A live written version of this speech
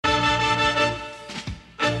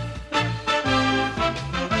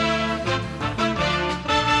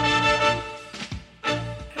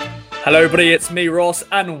Hello everybody, it's me Ross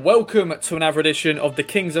and welcome to another edition of the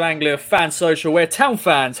Kings of Anglia Fans Social, where Town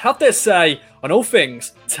fans have their say on all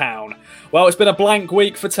things Town. Well, it's been a blank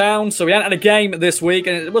week for Town, so we hadn't had a game this week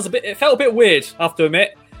and it felt a bit weird, I have to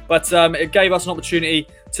admit, but it gave us an opportunity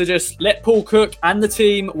to just let Paul Cook and the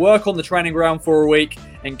team work on the training ground for a week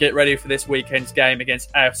and get ready for this weekend's game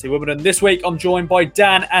against AFC Wimbledon. This week I'm joined by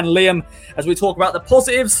Dan and Liam as we talk about the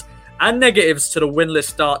positives and negatives to the winless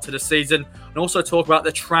start to the season, and also talk about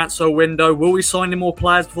the transfer window. Will we sign any more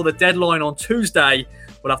players before the deadline on Tuesday?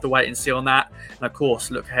 We'll have to wait and see on that. And of course,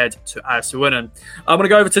 look ahead to AFC Wimbledon. I'm going to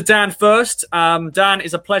go over to Dan first. Dan,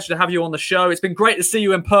 it's a pleasure to have you on the show. It's been great to see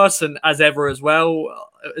you in person as ever as well.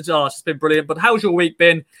 It's been brilliant. But how's your week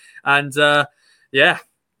been? And go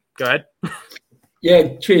ahead.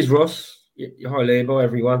 Yeah, cheers, Ross. Hi, Liam. Hi,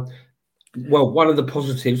 everyone. Well, one of the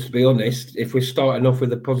positives, to be honest, if we're starting off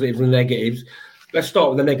with the positives and negatives, let's start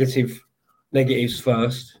with the negatives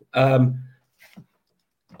first. I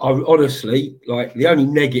honestly, like, the only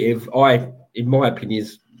negative in my opinion,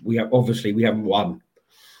 is we haven't won.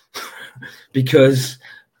 Because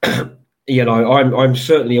I'm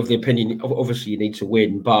certainly of the opinion, obviously you need to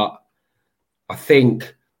win, but I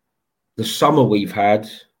think the summer we've had,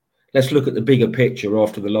 let's look at the bigger picture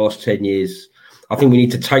after the last 10 years. I think we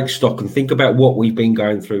need to take stock and think about what we've been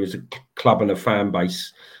going through as a club and a fan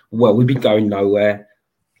base. Well, we've been going nowhere,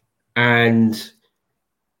 and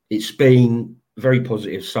it's been a very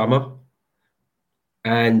positive summer.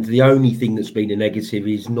 And the only thing that's been a negative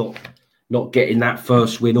is not getting that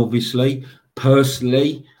first win. Obviously,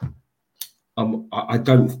 personally, I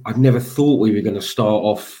never thought we were going to start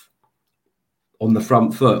off on the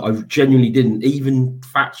front foot. I genuinely didn't, even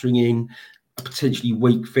factoring in a potentially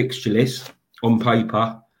weak fixture list on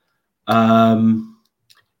paper.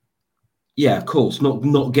 Of course,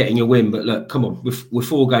 not getting a win, but look, come on, we're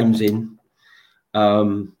 4 games in.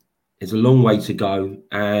 There's a long way to go,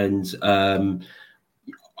 and I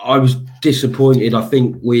was disappointed, I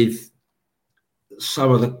think, with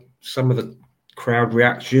some of the crowd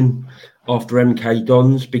reaction after MK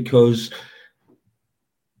Dons, because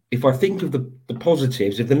if I think of the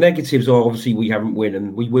positives, if the negatives are obviously we haven't won,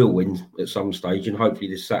 and we will win at some stage, and hopefully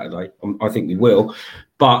this Saturday, I think we will.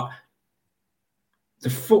 But the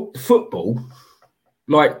football,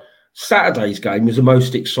 like Saturday's game, was the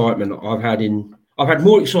most excitement I've had I've had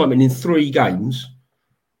more excitement in 3 games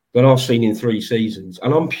than I've seen in 3 seasons.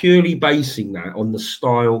 And I'm purely basing that on the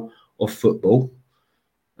style of football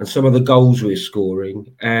and some of the goals we're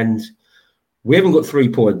scoring. And we haven't got 3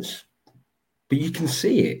 points, but you can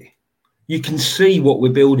see it. You can see what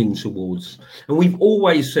we're building towards. And we've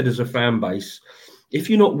always said as a fan base, if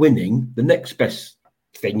you're not winning, the next best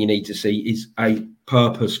thing you need to see is a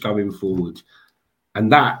purpose going forward. And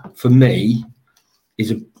that, for me,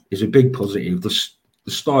 is a big positive, the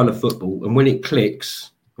style of football. And when it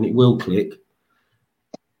clicks, and it will click,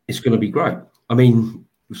 it's going to be great. I mean,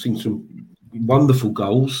 we've seen some wonderful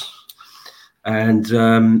goals. And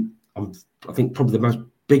I think probably the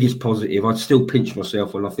biggest positive, I'd still pinch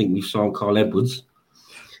myself when I think we've signed Carl Edwards.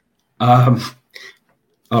 All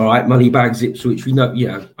right, money bags Ipswich, we know,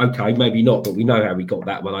 okay, maybe not, but we know how we got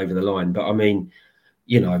that one over the line. But I mean,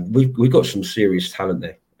 we've got some serious talent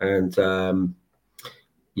there. And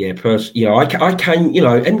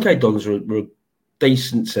MK Dons were a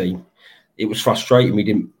decent team. It was frustrating we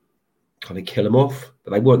didn't kind of kill them off,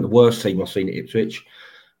 but they weren't the worst team I've seen at Ipswich.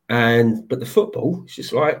 But the football, it's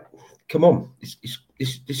just like, come on, this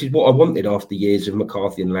is what I wanted after years of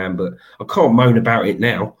McCarthy and Lambert. I can't moan about it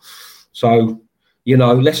now. So,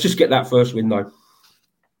 let's just get that first win, though.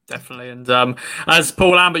 Definitely. And as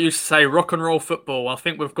Paul Lambert used to say, rock and roll football. I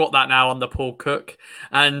think we've got that now under Paul Cook.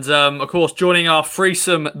 And, of course, joining our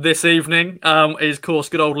threesome this evening is, of course,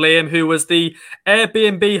 good old Liam, who was the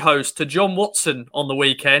Airbnb host to John Watson on the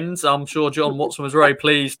weekends. I'm sure John Watson was very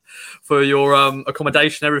pleased for your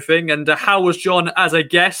accommodation and everything. And how was John as a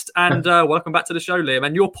guest? And welcome back to the show, Liam.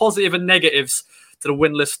 And your positive and negatives to the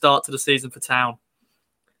winless start to the season for Town.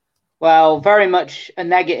 Well, very much a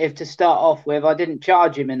negative to start off with. I didn't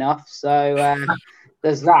charge him enough, so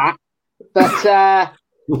there's that. But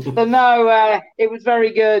no, it was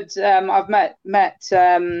very good. I've met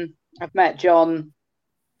John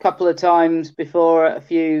a couple of times before at a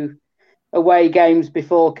few away games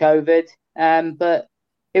before COVID. But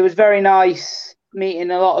it was very nice meeting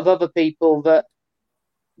a lot of other people that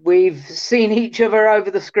we've seen each other over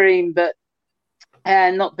the screen, but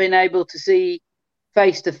not been able to see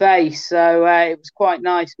face to face. So it was quite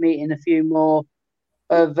nice meeting a few more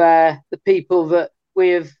of the people that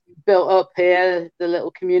we have built up here, the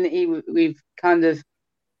little community we've kind of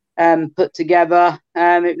put together.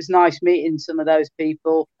 It was nice meeting some of those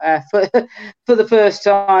people for for the first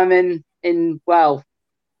time in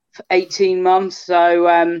 18 months.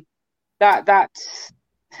 So that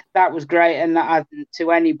was great, and that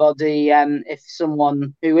to anybody, if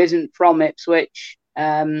someone who isn't from Ipswich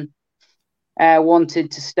wanted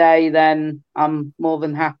to stay, then I'm more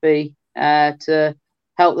than happy to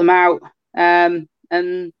help them out and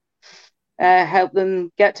help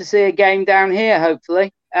them get to see a game down here,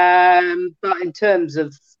 hopefully. But in terms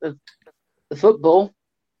of the football,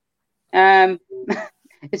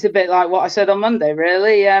 it's a bit like what I said on Monday,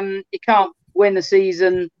 really. You can't win a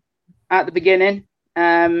season at the beginning.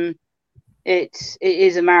 It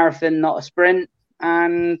is a marathon, not a sprint,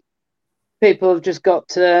 and people have just got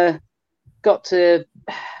to,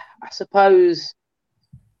 I suppose,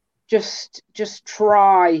 just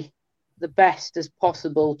try the best as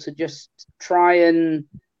possible to just try and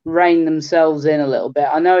rein themselves in a little bit.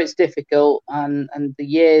 I know it's difficult, and the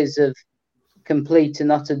years of complete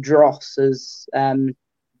and utter dross is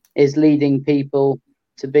leading people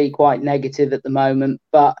to be quite negative at the moment,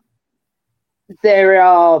 but there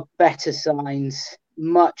are better signs,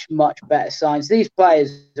 much better signs. These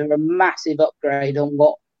players are a massive upgrade on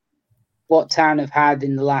what Town have had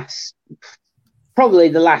in probably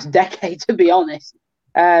the last decade, to be honest.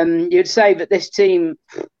 You'd say that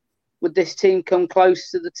would this team come close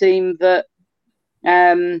to the team that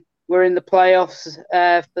were in the playoffs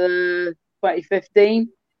for 2015?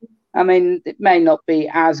 I mean, it may not be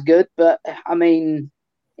as good, but I mean,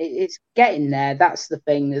 it's getting there. That's the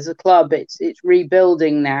thing. As a club, it's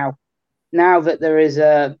rebuilding now. Now that there is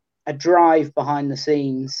a drive behind the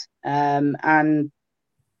scenes, and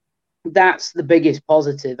that's the biggest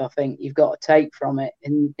positive I think you've got to take from it.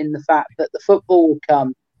 In the fact that the football will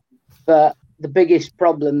come, but the biggest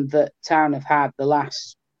problem that Town have had the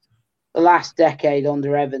last decade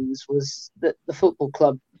under Evans was that the football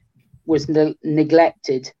club was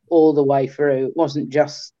neglected all the way through. It wasn't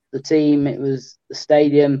just the team, it was the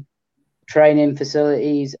stadium, training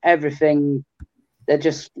facilities, everything. There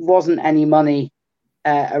just wasn't any money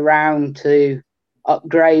around to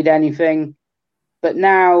upgrade anything. But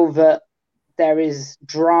now that there is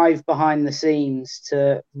drive behind the scenes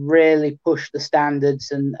to really push the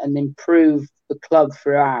standards and improve the club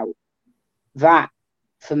throughout, that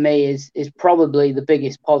for me is probably the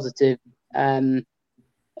biggest positive of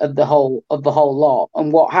the whole lot.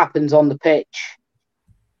 And what happens on the pitch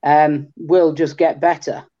will just get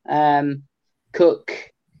better.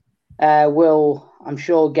 Cook will, I'm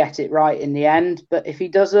sure, get it right in the end. But if he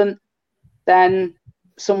doesn't, then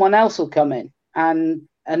someone else will come in, and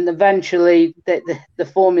eventually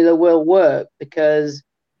the formula will work, because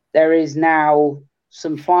there is now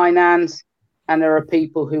some finance, and there are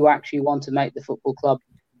people who actually want to make the football club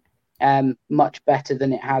much better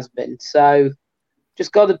than it has been. So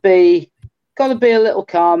just got to be a little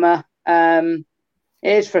calmer. It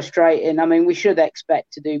is frustrating. I mean, we should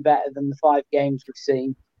expect to do better than the 5 games we've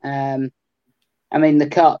seen. I mean, the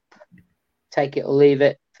cup, take it or leave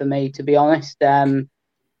it for me, to be honest.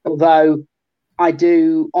 Although I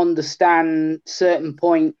do understand certain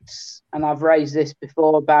points, and I've raised this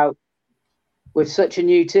before, about with such a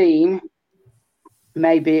new team,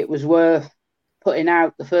 maybe it was worth putting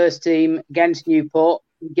out the first team against Newport,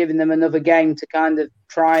 giving them another game to kind of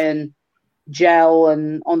try and gel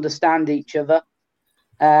and understand each other.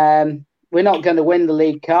 We're not going to win the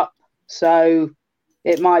League Cup, so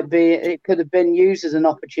it could have been used as an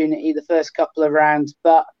opportunity the first couple of rounds,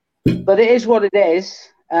 but it is what it is.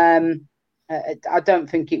 I don't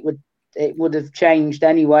think it would have changed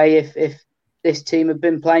anyway if this team had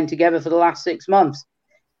been playing together for the last 6 months.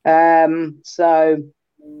 So,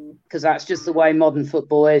 because that's just the way modern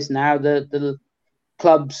football is now. The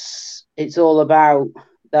clubs, it's all about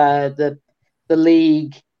the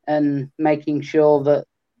league and making sure that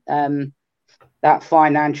that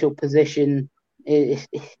financial position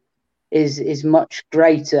is much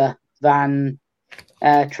greater than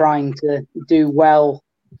trying to do well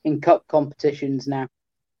in cup competitions now.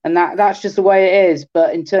 And that's just the way it is.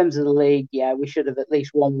 But in terms of the league, yeah, we should have at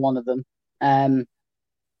least won one of them.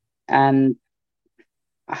 And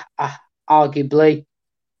arguably,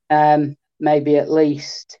 maybe at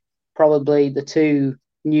least probably the 2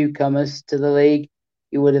 newcomers to the league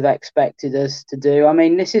you would have expected us to do. I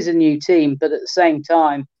mean, this is a new team, but at the same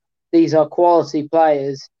time, these are quality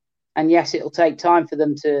players. And yes, it'll take time for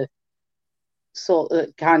them to sort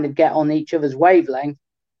of kind of get on each other's wavelength,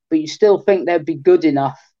 but you still think they'd be good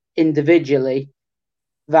enough individually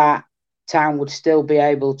that Town would still be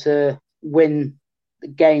able to win the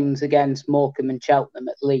games against Morecambe and Cheltenham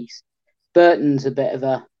at least. Burton's a bit of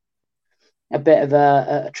a bit of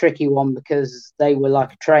a tricky one because they were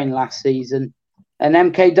like a train last season. And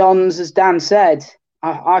MK Dons, as Dan said,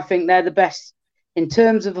 I think they're the best in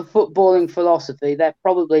terms of a footballing philosophy. They're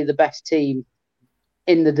probably the best team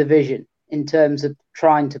in the division in terms of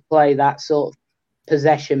trying to play that sort of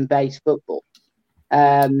possession-based football.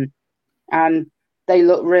 And they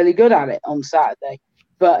look really good at it on Saturday.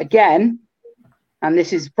 But again, and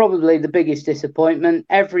this is probably the biggest disappointment,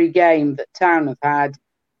 every game that Town have had,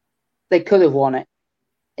 they could have won it.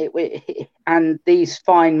 And these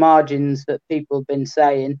fine margins that people have been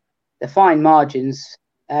saying, the fine margins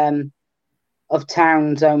of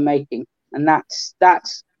Town's own making. And that's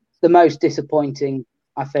the most disappointing,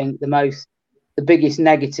 I think. The biggest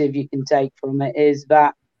negative you can take from it is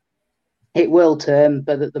that it will turn,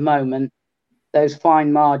 but at the moment, those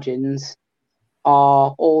fine margins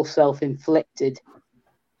are all self-inflicted.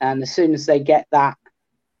 And as soon as they get that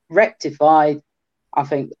rectified, I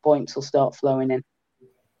think the points will start flowing in.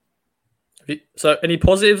 So, any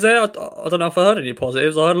positives there? I don't know if I heard any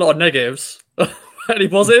positives. I heard a lot of negatives. Any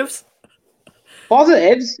positives?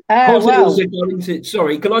 Positives?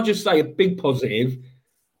 Sorry, can I just say a big positive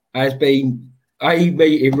has been A,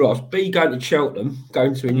 meeting Ross, B, going to Cheltenham,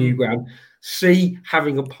 going to a new ground, C,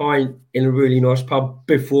 having a pint in a really nice pub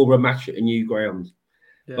before a match at a new ground.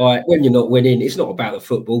 Yeah. Like, when you're not winning, it's not about the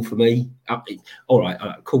football for me. All right,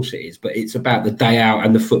 of course it is, but it's about the day out,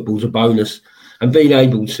 and the football's a bonus. And being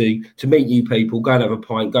able to meet new people, go and have a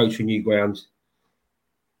pint, go to a new ground,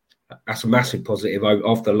 that's a massive positive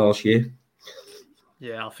after last year.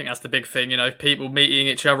 Yeah, I think that's the big thing, people meeting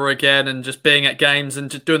each other again and just being at games and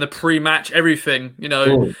just doing the pre-match, everything,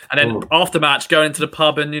 and then after match going into the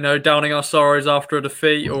pub and, downing our sorrows after a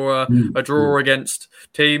defeat or a draw against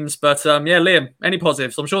teams. But, Liam, any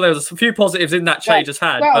positives? I'm sure there was a few positives in that Che just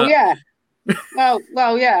had. Yeah.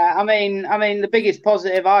 Well, yeah. I mean, the biggest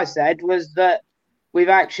positive I said was that we've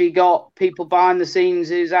actually got people behind the scenes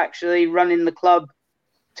who's actually running the club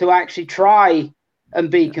to actually try and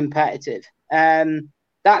be competitive.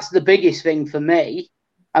 That's the biggest thing for me.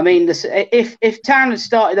 I mean, if Town had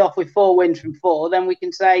started off with 4 wins from 4, then we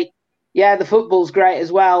can say, yeah, the football's great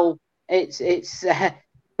as well.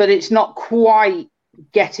 But it's not quite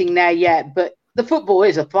getting there yet. But the football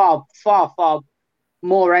is a far, far, far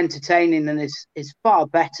more entertaining and is far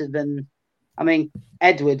better than. I mean,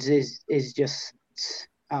 Edwards is just.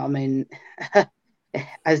 I mean,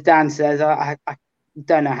 as Dan says, I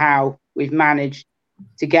don't know how we've managed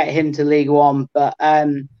to get him to League One, but I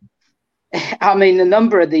mean, the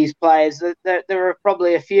number of these players, there are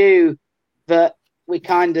probably a few that we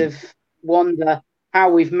kind of wonder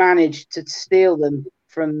how we've managed to steal them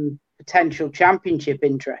from potential championship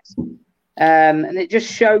interest, and it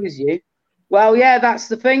just shows you. Well, yeah, that's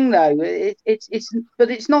the thing, though. But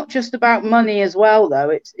it's not just about money as well,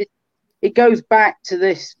 though. It goes back to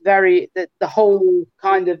this the whole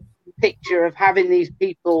kind of picture of having these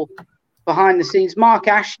people behind the scenes. Mark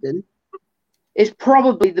Ashton is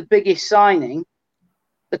probably the biggest signing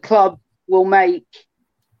the club will make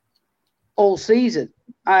all season,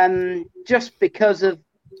 just because of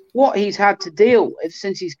what he's had to deal with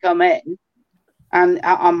since he's come in. And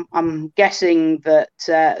I'm guessing that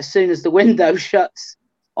as soon as the window shuts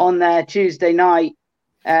on Tuesday night,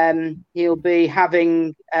 he'll be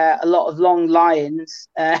having a lot of long lie-ins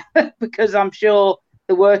because I'm sure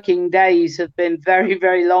the working days have been very,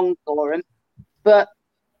 very long for him. But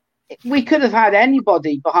we could have had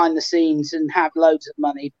anybody behind the scenes and have loads of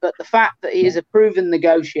money. But the fact that he is a proven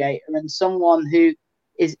negotiator and someone who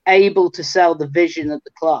is able to sell the vision of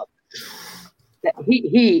the club,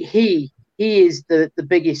 he is the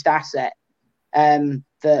biggest asset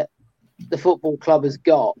that the football club has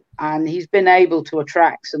got. And he's been able to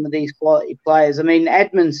attract some of these quality players. I mean,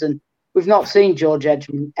 Edmondson, we've not seen George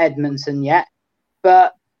Edmondson yet,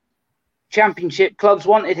 but championship clubs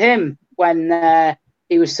wanted him when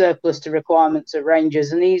he was surplus to requirements at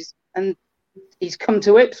Rangers, and he's come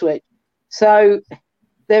to Ipswich. So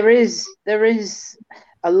there is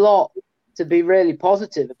a lot to be really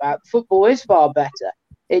positive about. Football is far better.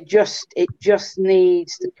 It just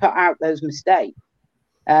needs to cut out those mistakes.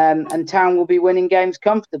 And Town will be winning games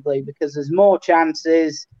comfortably because there's more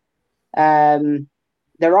chances. There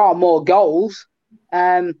are more goals.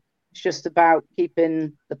 It's just about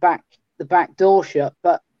keeping the back door shut.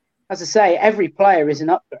 But as I say, every player is an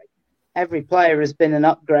upgrade. Every player has been an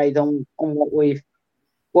upgrade on what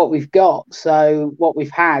we've got. So what we've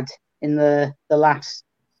had in the last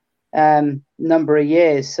number of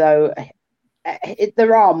years. So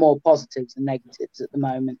there are more positives than negatives at the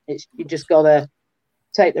moment. You just got to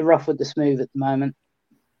take the rough with the smooth at the moment.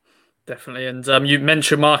 Definitely. And you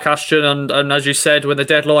mentioned Mark Ashton, and as you said, when the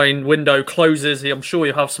deadline window closes, I'm sure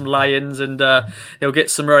you'll have some lay-ins and he'll get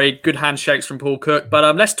some very good handshakes from Paul Cook.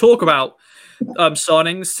 But let's talk about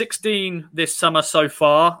signings. 16 this summer so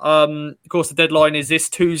far. Of course, the deadline is this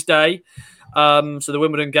Tuesday. So the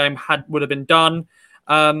Wimbledon game would have been done.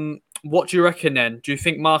 What do you reckon then? Do you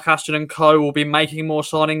think Mark Ashton and co will be making more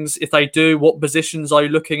signings? If they do, what positions are you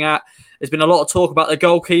looking at? There's been a lot of talk about the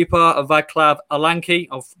goalkeeper, Vaclav Alanki.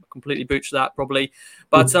 I've completely butchered that probably.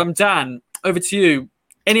 But Dan, over to you.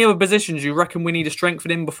 Any other positions you reckon we need to strengthen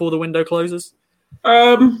in before the window closes?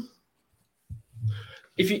 Based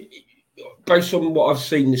on what I've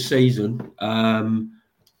seen this season,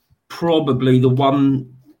 probably the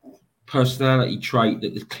one personality trait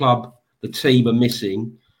that the team are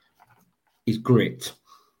missing is grit.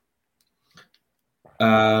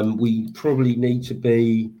 We probably need to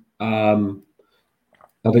be a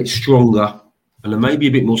bit stronger and maybe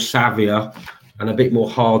a bit more savvier and a bit more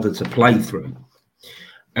harder to play through.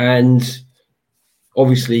 And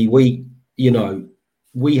obviously we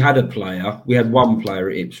had one player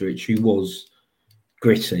at Ipswich who was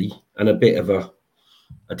gritty and a bit of a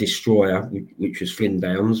destroyer, which was Flynn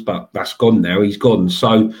Downs, but that's gone now. He's gone.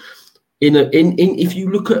 So if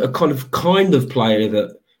you look at a kind of player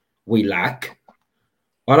that we lack,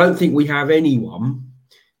 I don't think we have anyone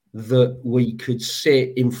that we could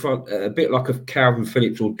sit in front, a bit like a Calvin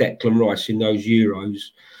Phillips or Declan Rice in those Euros,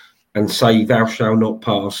 and say thou shalt not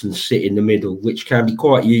pass and sit in the middle, which can be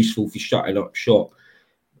quite useful for shutting up shop.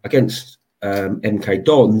 Against MK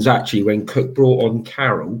Dons, actually, when Cook brought on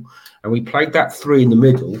Carroll and we played that three in the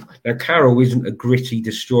middle. Now, Carroll isn't a gritty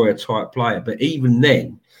destroyer type player, but even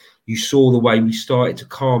then, you saw the way we started to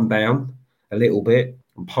calm down a little bit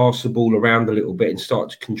and pass the ball around a little bit and start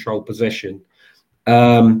to control possession.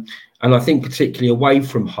 And I think particularly away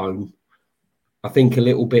from home, I think a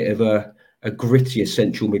little bit of a grittier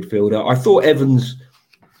central midfielder. I thought Evans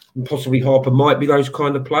and possibly Harper might be those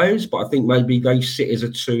kind of players, but I think maybe they sit as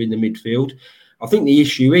a two in the midfield. I think the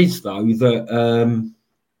issue is, though, that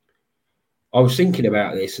I was thinking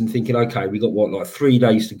about this and thinking, okay, we got 3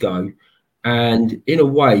 days to go. And in a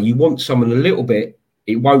way, you want someone a little bit,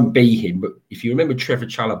 it won't be him, but if you remember Trevor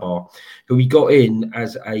Chalabar, who we got in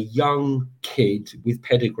as a young kid with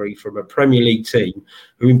pedigree from a Premier League team,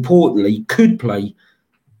 who importantly could play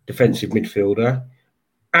defensive midfielder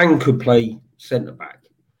and could play centre-back.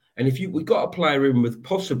 And if we got a player in with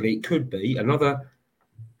possibly it could be another,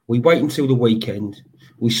 we wait until the weekend,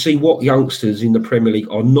 we see what youngsters in the Premier League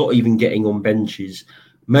are not even getting on benches.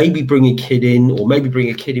 Maybe bring a kid in, or maybe bring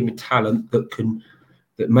a kid in with talent that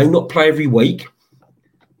may not play every week.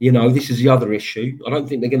 This is the other issue. I don't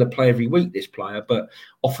think they're going to play every week, this player, but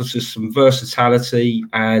offers us some versatility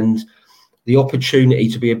and the opportunity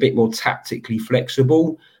to be a bit more tactically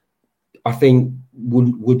flexible. I think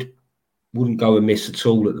wouldn't go amiss at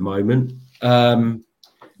all at the moment.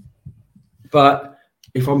 But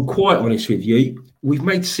if I'm quite honest with you, we've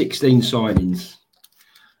made 16 signings.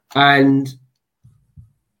 And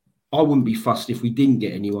I wouldn't be fussed if we didn't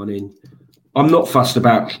get anyone in. I'm not fussed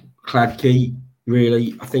about Cladkey,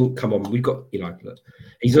 really. I think, come on, we've got, look,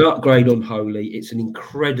 he's an upgrade on Holy. It's an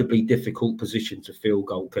incredibly difficult position to fill,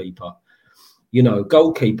 goalkeeper.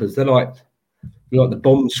 Goalkeepers, they're like the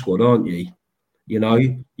bomb squad, aren't you? You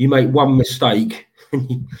make one mistake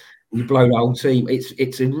and you blow the whole team.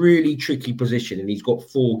 It's a really tricky position, and he's got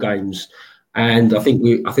 4 games. And I think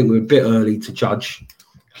we're a bit early to judge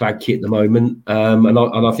Cladkey at the moment, and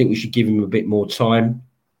I think we should give him a bit more time.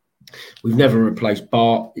 We've never replaced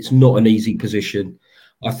Bart. It's not an easy position.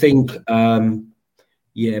 I think,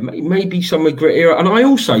 maybe somewhere grittier. And I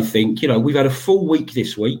also think, we've had a full week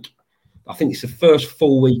this week. I think it's the first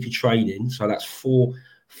full week of training, so that's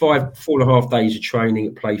 4.5 days of training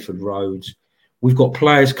at Playford Road. We've got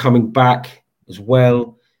players coming back as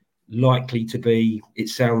well, likely to be, it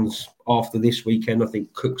sounds, after this weekend. I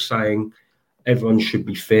think Cook's saying everyone should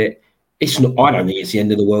be fit. It's not. I don't think it's the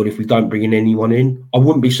end of the world if we don't bring in anyone in. I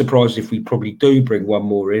wouldn't be surprised if we probably do bring one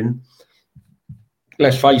more in.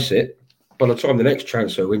 Let's face it, by the time the next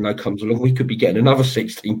transfer window comes along, we could be getting another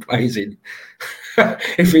 16 players in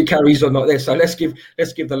if it carries on like this. So let's give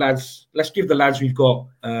the lads we've got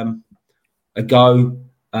a go.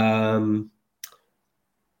 But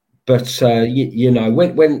when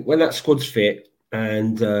that squad's fit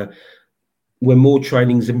and when more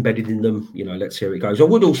training's embedded in them, let's see how it goes. I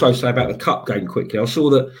would also say about the cup game quickly. I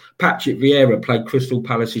saw that Patrick Vieira played Crystal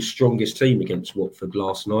Palace's strongest team against Watford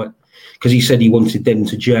last night because he said he wanted them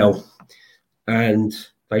to gel, and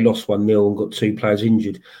they lost 1-0 and got 2 players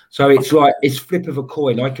injured. So it's flip of a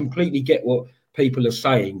coin. I completely get what people are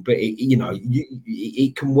saying, but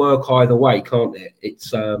it can work either way, can't it?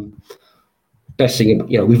 It's best thing,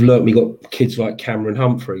 we've learnt. We got kids like Cameron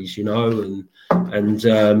Humphreys, and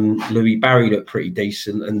Louis Barry look pretty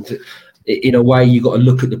decent. And in a way, you got to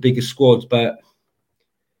look at the bigger squads, but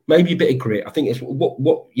maybe a bit of grit. I think it's a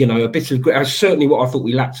bit of grit. That's certainly what I thought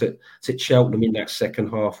we lacked at Cheltenham in that second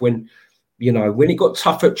half. When it got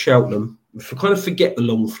tough at Cheltenham, kind of forget the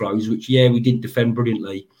long throws, which we did defend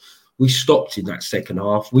brilliantly. We stopped in that second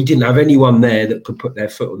half. We didn't have anyone there that could put their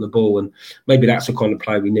foot on the ball, and maybe that's the kind of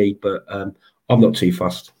play we need. But I'm not too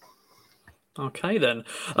fussed. Okay, then.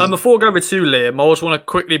 Before we go over to Liam, I just want to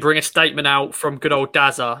quickly bring a statement out from good old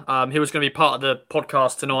Dazza. He was going to be part of the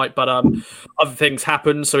podcast tonight, but other things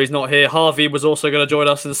happened, so he's not here. Harvey was also going to join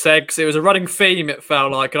us in Segs. It was a running theme, it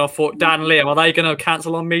felt like, and I thought, Dan, Liam, are they going to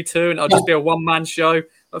cancel on me too? And it'll just be a one-man show.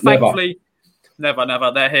 But thankfully, never,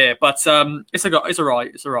 they're here. But it's all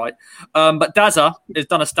right. But Dazza has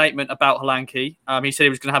done a statement about Halanki. He said he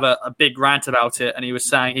was going to have a big rant about it, and he was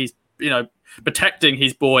saying he's, protecting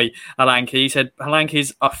his boy Halanki. He said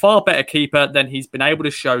Halanki's a far better keeper than he's been able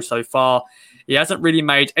to show so far. He hasn't really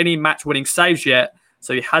made any match-winning saves yet,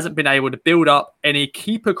 so he hasn't been able to build up any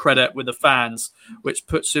keeper credit with the fans, which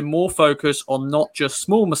puts him more focus on not just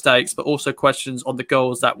small mistakes, but also questions on the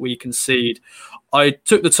goals that we concede. I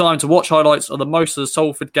took the time to watch highlights of most of the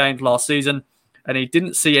Salford games last season, and he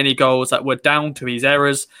didn't see any goals that were down to his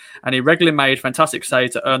errors, and he regularly made fantastic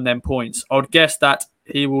saves to earn them points. I would guess that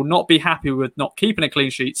he will not be happy with not keeping a clean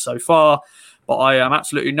sheet so far, but I am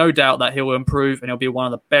absolutely no doubt that he will improve and he'll be one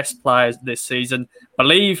of the best players this season.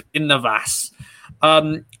 Believe in the Vass.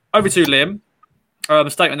 Over to Liam. A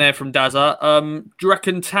statement there from Dazza. Do you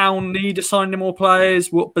reckon Town need to sign any more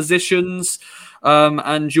players? What positions?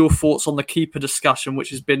 And your thoughts on the keeper discussion, which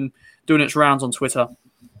has been doing its rounds on Twitter?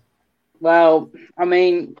 Well, I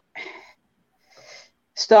mean,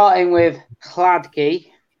 starting with Hladky,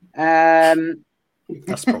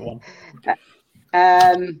 that's the one.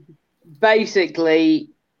 Basically,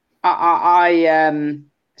 I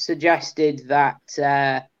suggested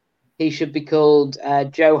that he should be called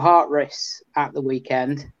Joe Hartris at the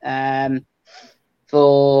weekend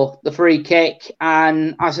for the free kick.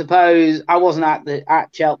 And I suppose I wasn't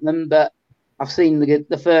at Cheltenham, but I've seen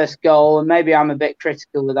the first goal, and maybe I'm a bit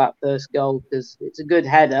critical with that first goal because it's a good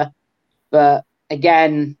header. But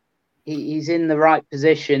again, he's in the right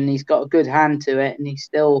position. He's got a good hand to it, and he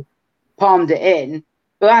still palmed it in.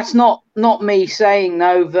 But that's not me saying,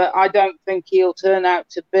 though, that I don't think he'll turn out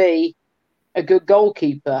to be a good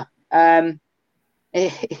goalkeeper.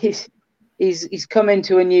 He's come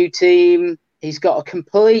into a new team. He's got a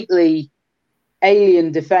completely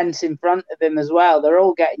alien defence in front of him as well. They're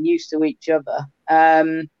all getting used to each other.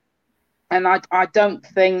 And I don't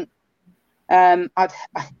think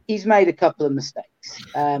he's made a couple of mistakes.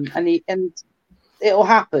 And it'll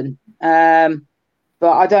happen.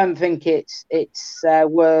 But I don't think it's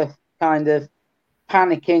worth kind of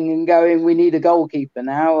panicking and going, we need a goalkeeper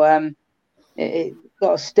now. It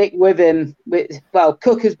got to stick with him.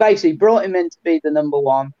 Cook has basically brought him in to be the number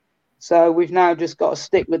one. So we've now just got to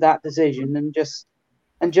stick with that decision and just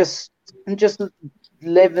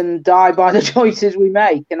live and die by the choices we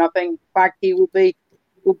make. And I think Hladky will be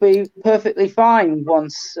perfectly fine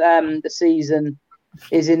once the season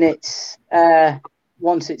is in its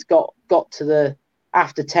once it's got to the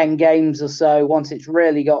after 10 games or so, once it's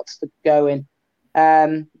really got to going.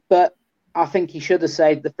 But I think he should have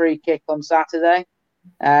saved the free kick on Saturday.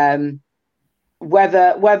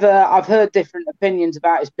 Whether I've heard different opinions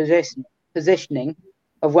about his positioning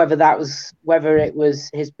of whether it was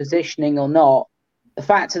his positioning or not. The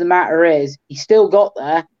fact of the matter is he still got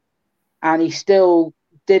there and he still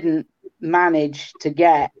didn't manage to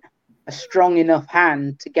get a strong enough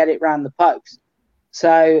hand to get it round the post.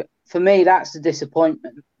 So for me, that's the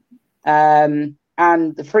disappointment. And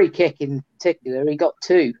the free kick in particular, he got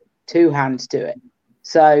two hands to it.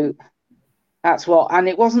 So that's and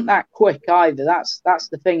it wasn't that quick either. That's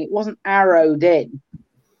the thing. It wasn't arrowed in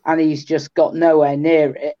and he's just got nowhere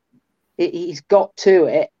near it. He's got to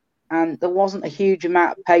it, and there wasn't a huge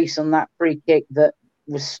amount of pace on that free kick that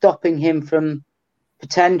was stopping him from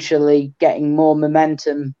potentially getting more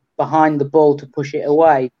momentum behind the ball to push it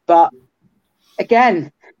away. But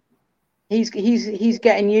again, he's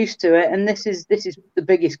getting used to it, and this is the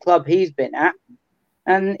biggest club he's been at,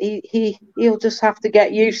 and he'll just have to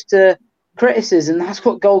get used to criticism. That's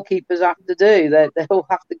what goalkeepers have to do. They'll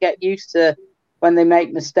have to get used to when they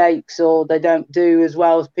make mistakes or they don't do as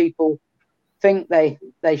well as people think they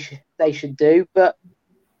should do. But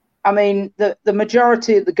I mean, the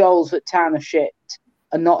majority of the goals that Town have shipped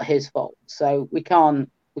are not his fault, so we can't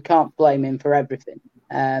we can't blame him for everything.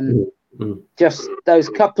 Just those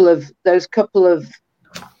couple of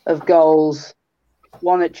goals,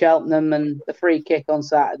 one at Cheltenham and the free kick on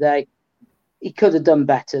Saturday, he could have done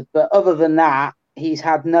better. But other than that, he's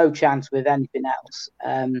had no chance with anything else.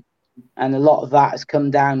 And a lot of that has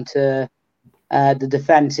come down to the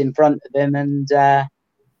defence in front of him and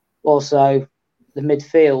also the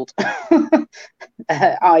midfield,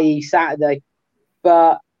 i.e. Saturday.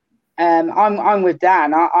 But I'm with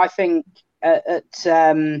Dan. I think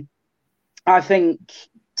I think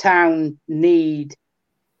Town need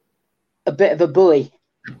a bit of a bully.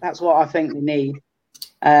 That's what I think they need.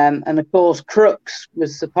 And of course, Crooks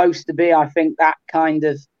was supposed to be, I think, that kind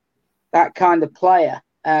of player.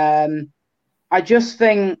 I just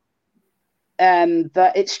think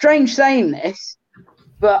that it's strange saying this,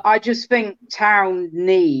 but I just think Town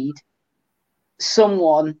need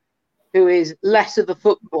someone who is less of a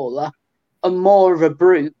footballer and more of a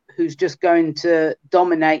brute who's just going to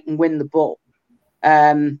dominate and win the ball.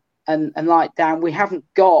 And like Dan, we haven't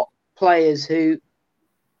got players who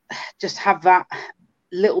just have that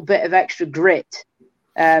little bit of extra grit.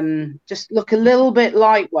 Just look a little bit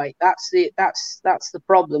lightweight. That's the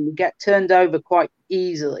problem. We get turned over quite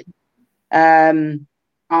easily.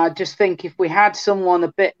 I just think if we had someone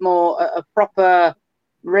a bit more, a proper,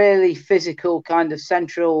 really physical kind of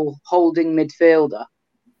central holding midfielder,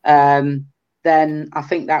 then I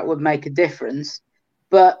think that would make a difference.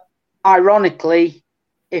 But ironically,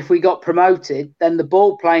 if we got promoted, then the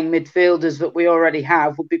ball playing midfielders that we already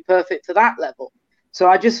have would be perfect for that level. So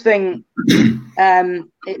I just think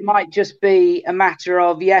it might just be a matter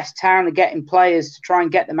of, yes, Town are getting players to try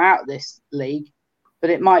and get them out of this league,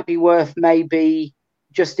 but it might be worth maybe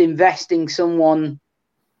just investing someone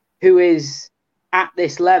who is at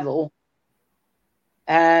this level,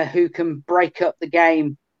 who can break up the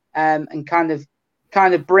game and kind of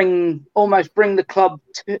bring the club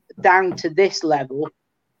down to this level,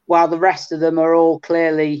 while the rest of them are all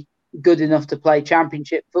clearly good enough to play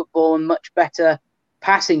championship football and much better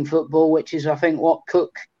passing football, which is, I think, what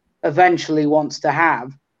Cook eventually wants to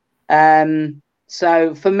have.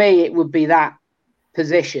 So for me, it would be that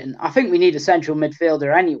position. I think we need a central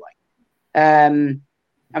midfielder anyway.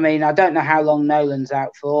 I mean, I don't know how long Nolan's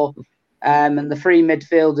out for, and the three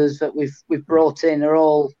midfielders that we've brought in are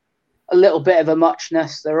all a little bit of a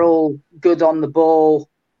muchness. They're all good on the ball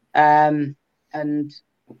and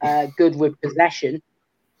good with possession,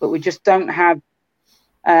 but we just don't have.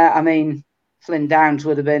 I mean, Flynn Downs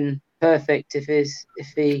would have been perfect if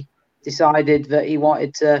he decided that he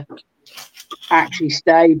wanted to actually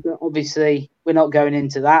stay, but obviously we're not going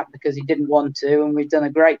into that because he didn't want to, and we've done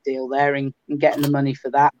a great deal there in getting the money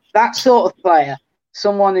for that. That sort of player,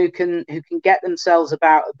 someone who can get themselves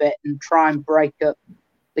about a bit and try and break up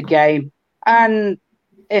the game. And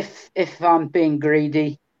if I'm being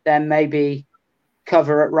greedy, then maybe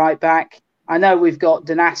cover at right back. I know we've got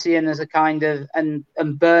Donatian as a kind of and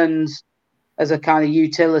Burns as a kind of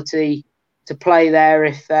utility to play there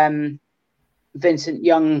if Vincent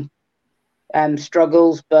Young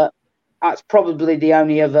struggles, but that's probably the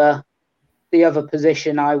other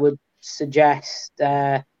position I would suggest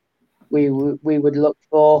we would look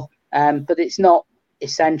for, but it's not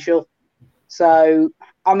essential. So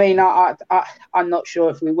I mean, I'm not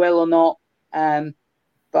sure if we will or not,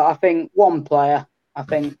 but I think one player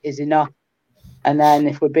is enough, and then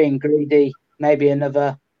if we're being greedy, maybe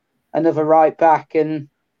another right back and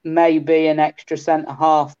maybe an extra centre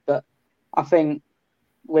half. But I think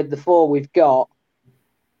with the four we've got,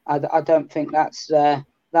 I don't think that's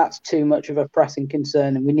too much of a pressing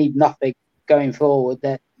concern, and we need nothing going forward.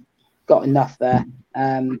 They've got enough there.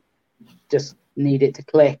 Just need it to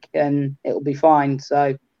click, and it'll be fine.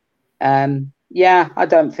 So, yeah, I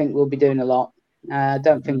don't think we'll be doing a lot. I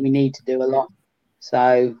don't think we need to do a lot.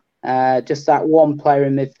 So, just that one player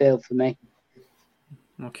in midfield for me.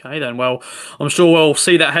 Okay then, well, I'm sure we'll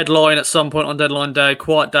see that headline at some point on deadline day.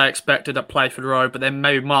 Quiet day expected at Playford Road, but then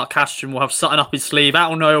maybe Mark Castron will have something up his sleeve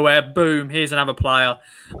out of nowhere. Boom, here's another player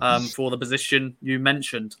for the position you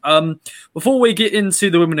mentioned. Before we get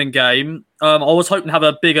into the Wimbledon game, I was hoping to have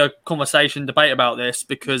a bigger conversation, debate about this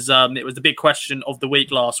because it was the big question of the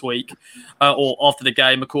week last week, or after the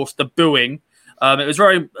game, of course, the booing. It was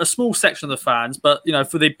a small section of the fans, but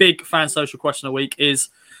for the big fan social question of the week is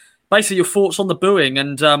basically your thoughts on the booing.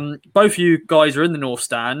 And both of you guys are in the North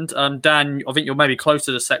Stand. Dan, I think you're maybe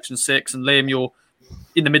closer to Section 6, and Liam, you're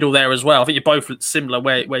in the middle there as well. I think you're both similar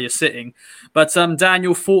where you're sitting. But Dan,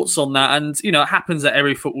 your thoughts on that? And, it happens at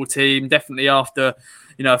every football team, definitely after,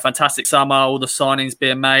 a fantastic summer, all the signings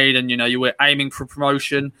being made, and, you were aiming for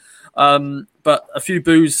promotion. But a few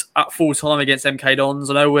boos at full time against MK Dons.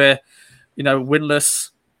 I know we're, winless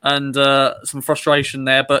and some frustration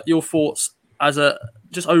there. But your thoughts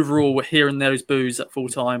just overall, we're hearing those boos at full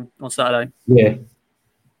time on Saturday. Yeah.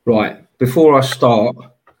 Right. Before I start,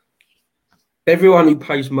 everyone who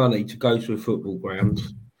pays money to go to a football ground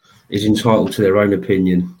is entitled to their own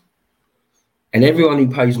opinion. And everyone who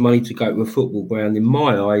pays money to go to a football ground, in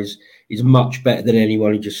my eyes, is much better than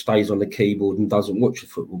anyone who just stays on the keyboard and doesn't watch a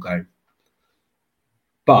football game.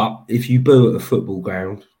 But if you boo at a football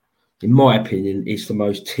ground, in my opinion, it's the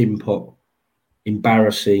most tin pot,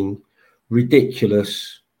 embarrassing,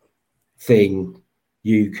 ridiculous thing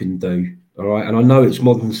you can do. All right. And I know it's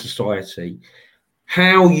modern society.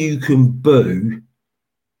 How you can boo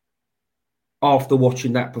after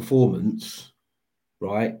watching that performance,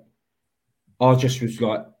 right? I just was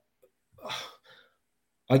like,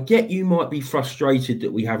 I get you might be frustrated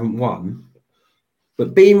that we haven't won,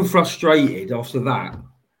 but being frustrated after that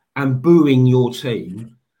and booing your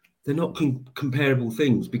team, they're not comparable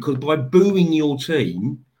things, because by booing your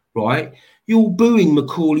team, right, you're booing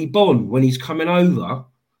Macaulay Bonne when he's coming over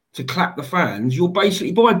to clap the fans. You're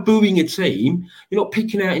basically, by booing a team, you're not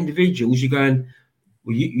picking out individuals. You're going,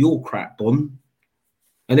 well, you're crap, Bonne.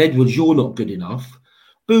 And Edwards, you're not good enough.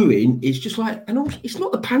 Booing is just like, and also, it's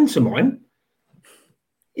not the pantomime.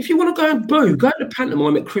 If you want to go and boo, go to the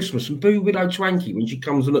pantomime at Christmas and boo Widow Twanky when she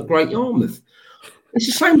comes on at Great Yarmouth. It's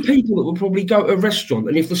the same people that will probably go to a restaurant,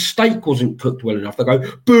 and if the steak wasn't cooked well enough, they go,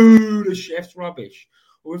 boo, the chef's rubbish.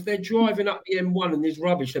 Or if they're driving up the M1 and there's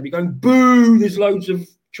rubbish, they'll be going, boo, there's loads of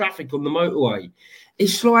traffic on the motorway.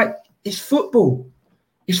 It's like, it's football.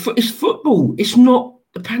 It's football. It's not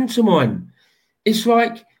the pantomime. It's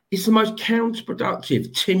like, it's the most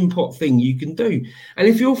counterproductive tin pot thing you can do. And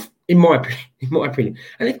if you're, in my opinion,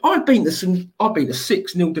 and if I've been to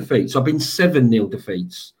 6-0 defeats, I've been 7-0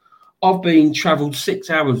 defeats. I've been travelled 6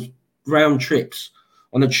 hours round trips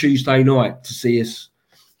on a Tuesday night to see us,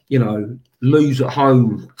 lose at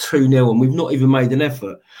home 2-0, and we've not even made an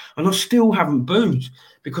effort. And I still haven't booed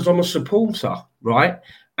because I'm a supporter, right?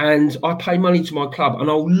 And I pay money to my club, and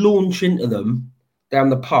I'll launch into them down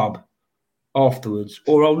the pub afterwards,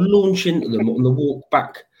 or I'll launch into them on the walk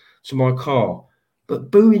back to my car. But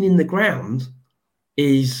booing in the ground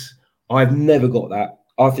is, I've never got that.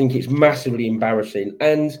 I think it's massively embarrassing.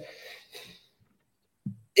 And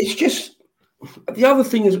it's just, the other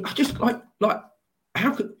thing is, I just like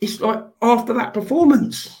how could, it's like after that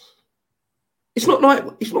performance, it's not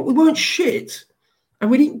we weren't shit and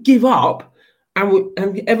we didn't give up,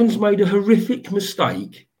 and Evans made a horrific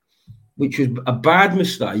mistake, which was a bad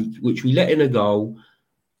mistake, which we let in a goal,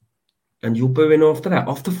 and you're booing after that,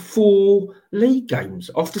 after 4 league games,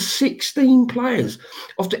 after 16 players,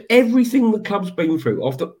 after everything the club's been through,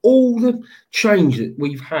 after all the change that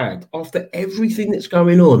we've had, after everything that's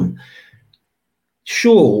going on.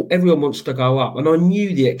 Sure, everyone wants to go up, and I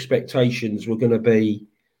knew the expectations were going to be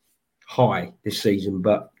high this season,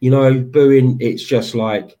 but booing, it's just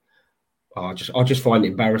like, I just find it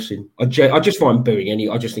embarrassing. I just find booing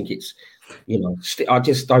I just think it's, I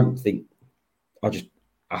just don't think,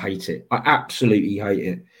 I hate it. I absolutely hate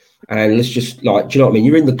it. And let's just, like, do you know what I mean?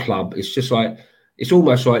 You're in the club. It's just like, it's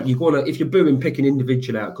almost like you want to, if you're booing, pick an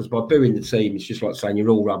individual out, because by booing the team, it's just like saying you're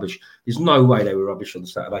all rubbish. There's no way they were rubbish on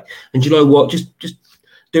Saturday. And do you know what? Just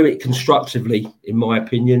do it constructively, in my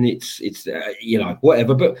opinion. It's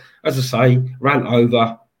whatever. But as I say, rant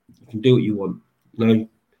over. You can do what you want.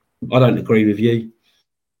 I don't agree with you.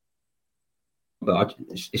 But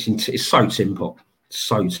it's so simple.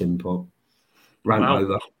 So simple. Rant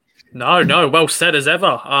over. No, well said as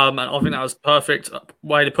ever. And I think that was a perfect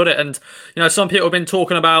way to put it. And, some people have been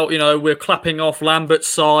talking about, we're clapping off Lambert's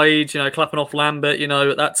side, clapping off Lambert.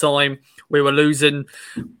 At that time we were losing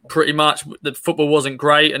pretty much. The football wasn't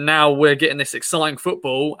great. And now we're getting this exciting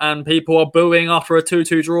football and people are booing after a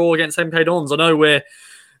 2-2 draw against MK Dons. I know we're,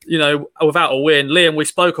 without a win. Liam, we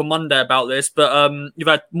spoke on Monday about this, but you've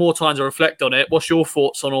had more time to reflect on it. What's your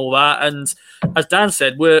thoughts on all that? And as Dan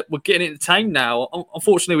said, we're getting entertained now.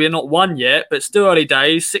 Unfortunately, we're not won yet, but it's still early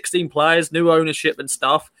days, 16 players, new ownership and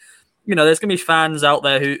stuff. There's going to be fans out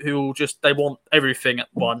there who just, they want everything at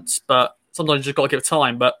once, but sometimes you just got to give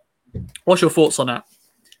time. But what's your thoughts on that?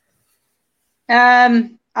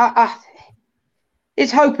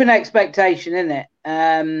 It's hope and expectation, isn't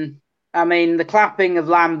it? I mean, the clapping of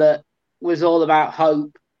Lambert was all about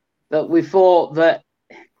hope, but we thought that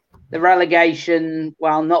the relegation,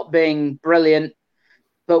 while not being brilliant,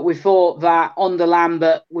 but we thought that under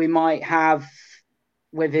Lambert we might have,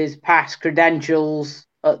 with his past credentials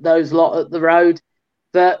at those lot at the road,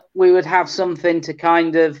 that we would have something to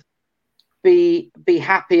kind of be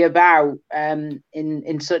happy about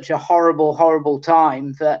in such a horrible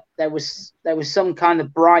time, that there was some kind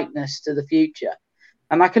of brightness to the future.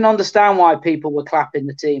 And I can understand why people were clapping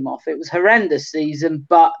the team off. It was a horrendous season,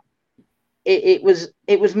 but it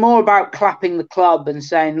was more about clapping the club and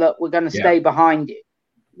saying, look, we're going to stay behind you.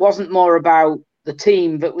 It wasn't more about the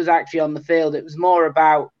team that was actually on the field. It was more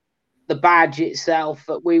about the badge itself,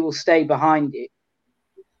 that we will stay behind you.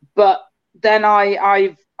 But then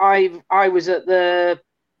I was at the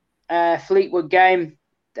Fleetwood game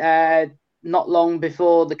not long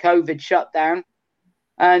before the COVID shutdown,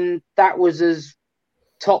 and that was as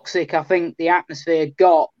toxic, I think, the atmosphere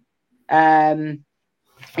got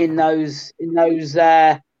in those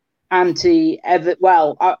anti-Everton.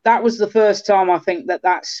 Well, that was the first time I think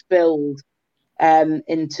that spilled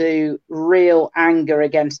into real anger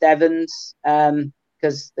against Evans,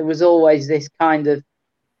 because there was always this kind of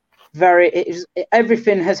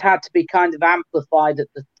everything has had to be kind of amplified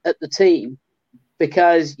at the team,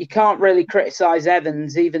 because you can't really criticise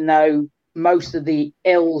Evans, even though most of the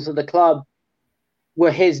ills of the club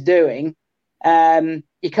were his doing.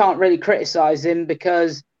 You can't really criticise him,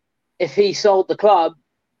 because if he sold the club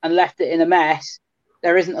and left it in a mess,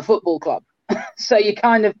 there isn't a football club. So you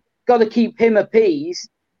kind of got to keep him appeased,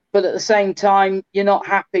 but at the same time, you're not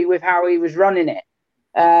happy with how he was running it.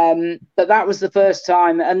 But that was the first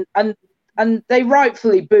time, and they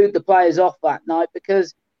rightfully booed the players off that night,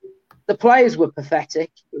 because the players were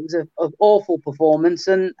pathetic. It was an awful performance,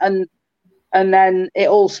 and then it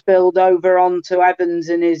all spilled over onto Evans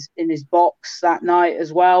in his box that night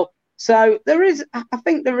as well. So I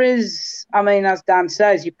think there is. I mean, as Dan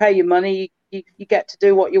says, you pay your money, you get to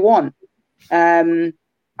do what you want. I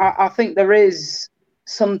think there is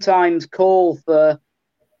sometimes call for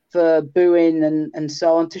booing and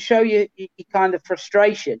so on, to show you kind of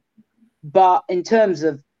frustration. But in terms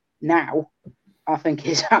of now, I think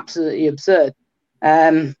it's absolutely absurd.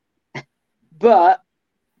 But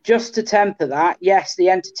just to temper that, yes, the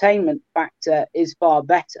entertainment factor is far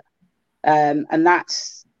better, and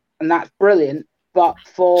that's brilliant. But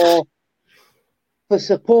for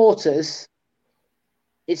supporters,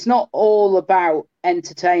 it's not all about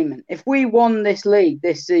entertainment. If we won this league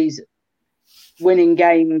this season, winning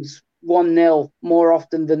games 1-0 more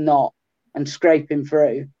often than not and scraping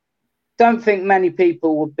through, don't think many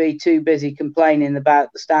people would be too busy complaining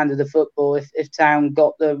about the standard of football if Town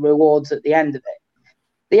got the rewards at the end of it.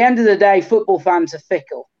 At the end of the day, football fans are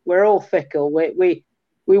fickle. We're all fickle. We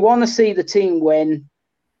want to see the team win,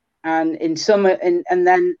 and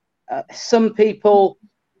then some people,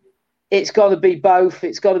 it's got to be both.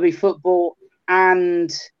 It's got to be football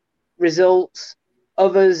and results.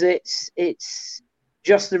 Others, it's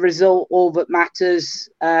just the result, all that matters,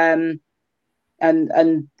 and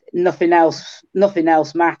nothing else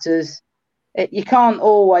matters. You can't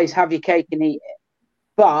always have your cake and eat it.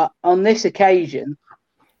 But on this occasion,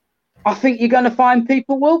 I think you're going to find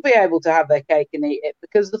people will be able to have their cake and eat it,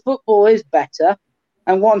 because the football is better.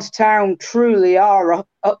 And once Town truly are up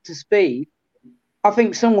to speed, I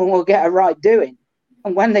think someone will get a right doing.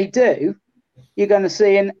 And when they do, you're going to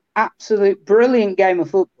see an absolute brilliant game of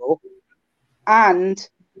football and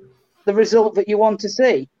the result that you want to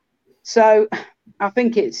see. So I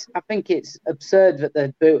think it's absurd that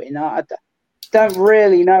they're booing. I don't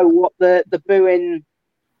really know what the booing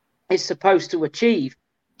is supposed to achieve.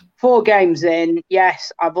 4 games in,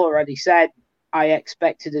 yes, I've already said I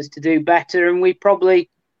expected us to do better, and we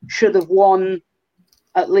probably should have won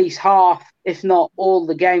at least half, if not all,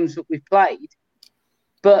 the games that we've played.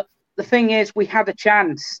 But the thing is, we had a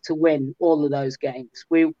chance to win all of those games.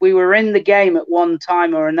 We were in the game at one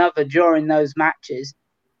time or another during those matches,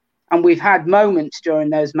 and we've had moments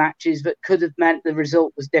during those matches that could have meant the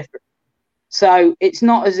result was different. So it's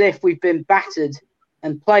not as if we've been battered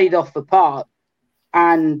and played off the park,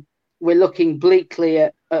 and we're looking bleakly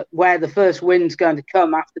at where the first win's going to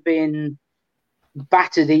come after being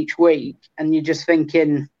battered each week, and you're just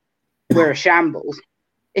thinking we're a shambles.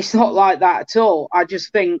 It's not like that at all. I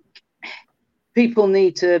just think people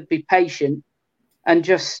need to be patient and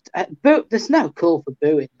just boo. There's no call for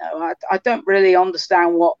booing, though. I don't really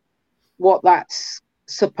understand what that's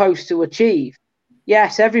supposed to achieve.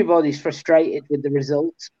 Yes, everybody's frustrated with the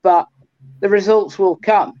results, but the results will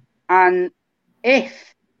come. And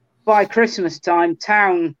if by Christmas time,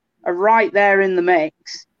 Town are right there in the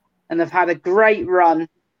mix and have had a great run,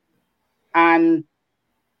 and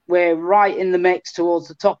we're right in the mix towards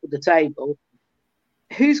the top of the table,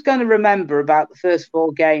 who's going to remember about the first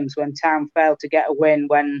 4 games when Town failed to get a win,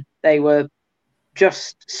 when they were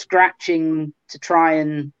just scratching to try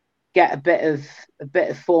and get a bit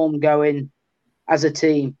of form going as a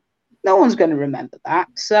team? No one's going to remember that.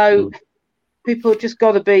 So people just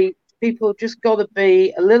got to be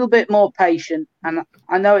a little bit more patient. And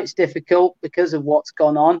I know it's difficult because of what's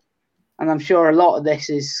gone on, and I'm sure a lot of this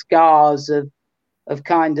is scars of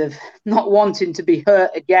kind of not wanting to be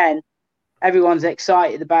hurt again. Everyone's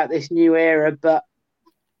excited about this new era, but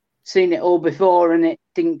seen it all before and it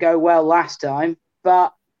didn't go well last time.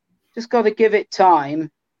 But just got to give it time,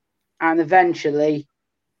 and eventually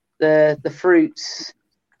the fruits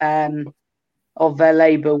of their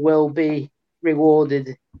labour will be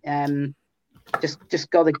rewarded. Just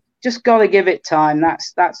got to give it time.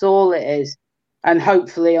 That's all it is, and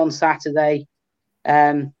hopefully on Saturday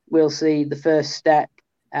we'll see the first step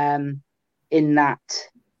in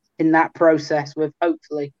that process with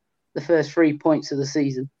hopefully the first 3 points of the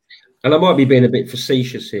season. And I might be being a bit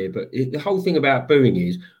facetious here, but the whole thing about booing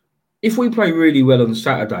is, if we play really well on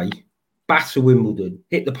Saturday, batter Wimbledon,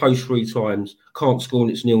 hit the post 3 times, can't score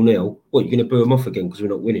and it's 0-0, what, you're going to boo them off again because we're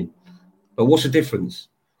not winning? But what's the difference?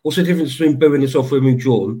 What's the difference between booing us off when we've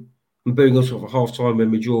drawn and booing us off at half-time when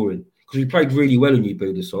we're drawing? Because we played really well and you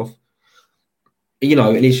booed us off. You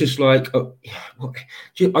know, and it's just like, I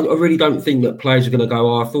really don't think that players are going to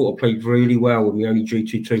go, I thought I played really well when we only drew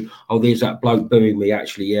 2-2. Oh, there's that bloke booing me.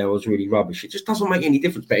 Actually, yeah, I was really rubbish. It just doesn't make any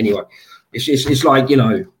difference. But anyway, it's like, you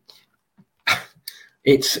know,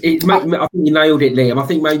 I think you nailed it, Liam. I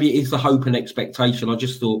think maybe it is the hope and expectation. I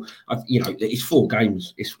just thought, it's 4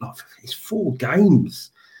 games. It's 4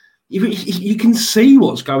 games. You can see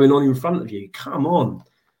what's going on in front of you. Come on.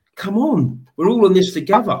 We're all in this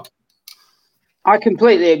together. I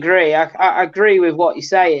completely agree. I agree with what you're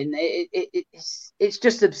saying. It's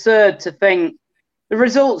just absurd to think the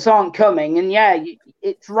results aren't coming. And yeah,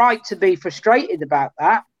 it's right to be frustrated about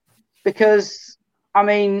that because, I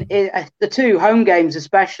mean, the 2 home games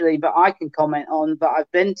especially that I can comment on that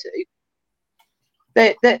I've been to,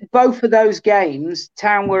 both of those games,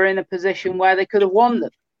 Town were in a position where they could have won them.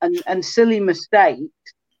 And silly mistakes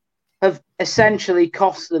have essentially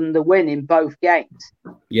cost them the win in both games.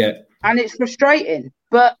 Yeah. And it's frustrating,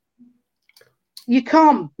 but you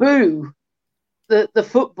can't boo the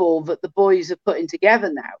football that the boys are putting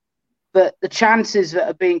together now, but the chances that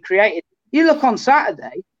are being created. You look on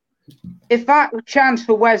Saturday, if that chance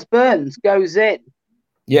for Wes Burns goes in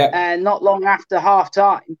not long after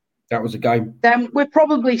half-time, that was a game. Then we're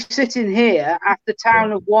probably sitting here after Town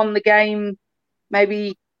have won the game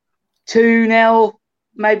maybe 2-0,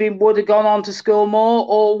 maybe would have gone on to score more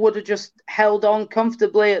or would have just held on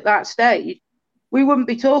comfortably at that stage. We wouldn't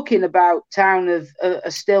be talking about Town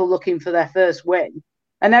are still looking for their first win,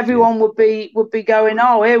 and everyone would be going,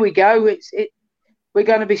 "Oh, here we go! We're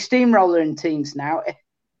going to be steamrolling teams now."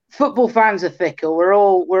 Football fans are fickle. We're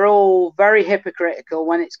all very hypocritical.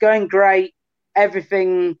 When it's going great,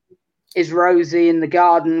 everything is rosy in the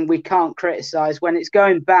garden. We can't criticise. When it's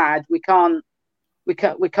going bad, we can't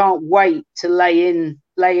wait to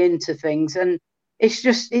lay into things, and it's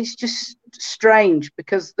just strange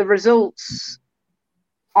because the results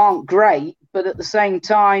aren't great, but at the same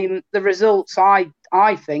time, the results I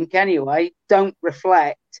think anyway don't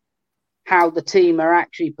reflect how the team are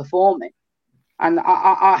actually performing. And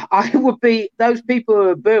I would be those people who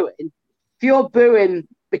are booing. If you're booing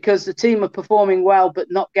because the team are performing well but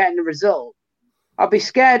not getting the result, I'd be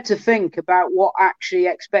scared to think about what actually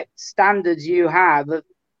standards you have of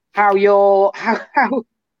how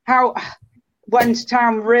when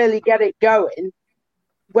Town really get it going,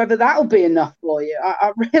 whether that'll be enough for you.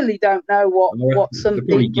 I really don't know what some they're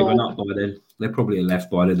probably people... given up by then. They're probably left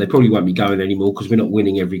by then. They probably won't be going anymore because we're not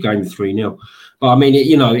winning every game 3-0. But I mean,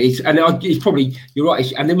 it's probably, you're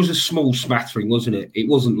right. And there was a small smattering, wasn't it? It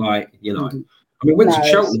wasn't like, I mean, we went to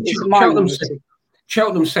Cheltenham.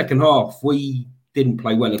 Cheltenham's second half, we didn't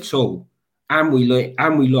play well at all, and we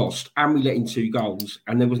lost, and we let in 2 goals,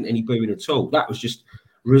 and there wasn't any booing at all. That was just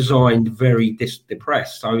resigned, very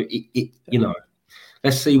depressed. So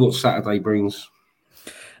let's see what Saturday brings.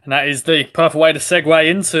 And that is the perfect way to segue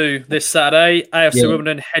into this Saturday. AFC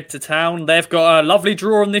Wimbledon head to Town. They've got a lovely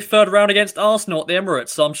draw in the 3rd round against Arsenal at the Emirates,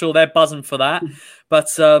 so I'm sure they're buzzing for that. But,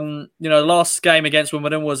 the last game against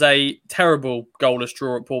Wimbledon was a terrible goalless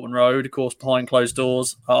draw at Portman Road, of course, behind closed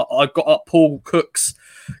doors. I got up Paul Cook's.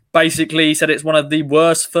 Basically, he said it's one of the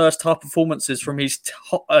worst first-half performances from his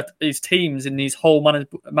teams in his whole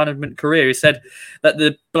management career. He said that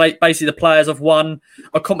basically the players have won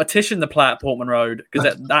a competition to play at Portman Road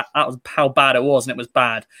because that was how bad it was, and it was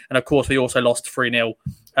bad. And, of course, we also lost 3-0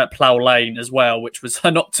 at Plough Lane as well, which was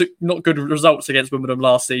not good results against Wimbledon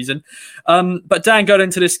last season. But Dan, going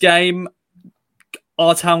into this game,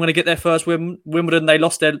 Are Town going to get their first win? Wimbledon, they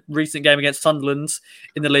lost their recent game against Sunderland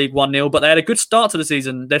in the league 1-0, but they had a good start to the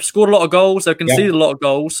season. They've scored a lot of goals. They've conceded a lot of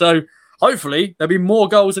goals. So hopefully there'll be more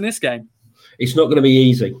goals in this game. It's not going to be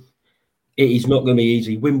easy. It is not going to be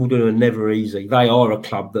easy. Wimbledon are never easy. They are a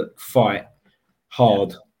club that fight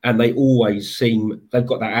hard, and they always they've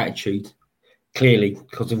got that attitude, clearly,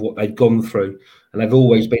 because of what they've gone through. And they've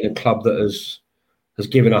always been a club that has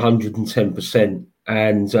given 110%.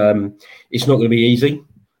 And it's not going to be easy.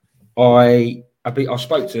 I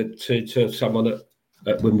spoke to someone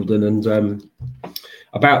at Wimbledon and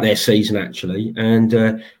about their season, actually. And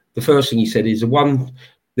the first thing he said is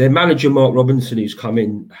their manager, Mark Robinson, who's come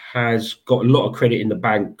in, has got a lot of credit in the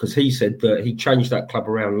bank, because he said that he changed that club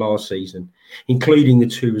around last season, including the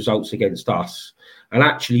 2 results against us. And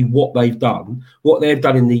actually what they've done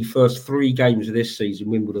in the first 3 games of this season,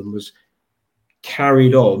 Wimbledon, was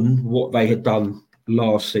carried on what they had done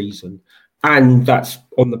last season. And that's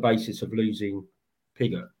on the basis of losing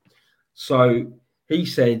Pigott. So he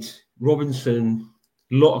said, Robinson,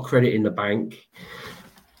 a lot of credit in the bank,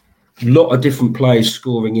 a lot of different players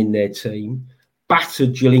scoring in their team,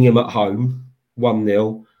 battered Gillingham at home,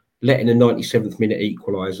 1-0, letting a 97th minute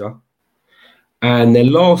equaliser. And their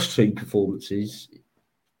last 2 performances,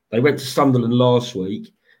 they went to Sunderland last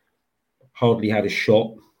week, hardly had a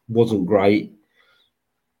shot, wasn't great.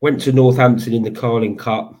 Went to Northampton in the Carling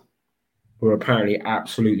Cup, were apparently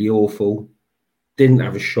absolutely awful, didn't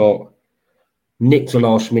have a shot, nicked a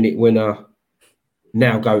last-minute winner,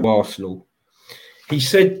 now go to Arsenal. He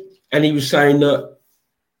said, and he was saying that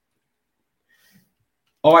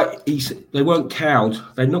they weren't cowed.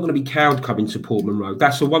 They're not going to be cowed coming to Portman Road.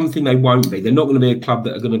 That's the one thing they won't be. They're not going to be a club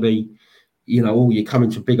that are going to be, you're coming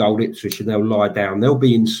to big old Ipswich and they'll lie down. They'll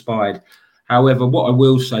be inspired. However, what I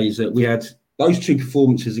will say is that we had those 2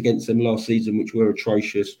 performances against them last season, which were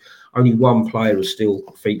atrocious. Only one player is still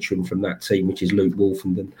featuring from that team, which is Luke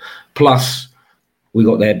Wolfenden. Plus, we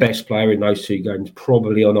got their best player in those 2 games,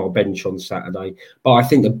 probably on our bench on Saturday. But I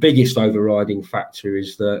think the biggest overriding factor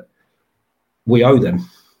is that we owe them.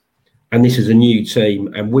 And this is a new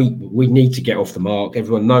team, and we need to get off the mark.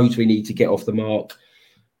 Everyone knows we need to get off the mark.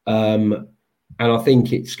 And I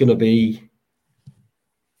think it's going to be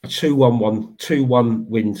a 2-1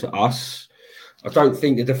 win to us. I don't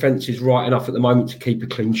think the defence is right enough at the moment to keep a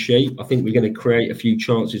clean sheet. I think we're going to create a few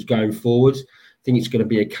chances going forward. I think it's going to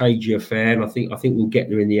be a cagey affair, and I think we'll get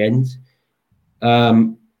there in the end.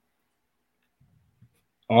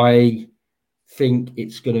 I think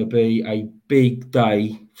it's going to be a big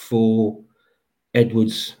day for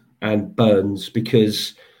Edwards and Burns,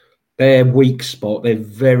 because their weak spot, they're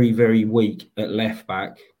very, very weak at left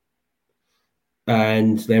back.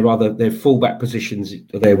 And their fullback positions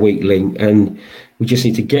are their weak link, and we just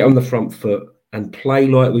need to get on the front foot and play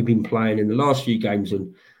like we've been playing in the last few games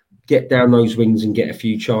and get down those wings and get a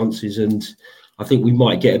few chances. And I think we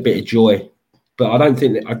might get a bit of joy, but I don't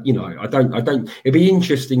think that I don't. It'd be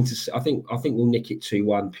interesting to see. I think we'll nick it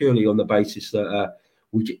 2-1 purely on the basis that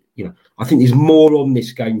I think there's more on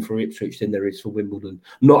this game for Ipswich than there is for Wimbledon.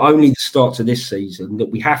 Not only the start to this season that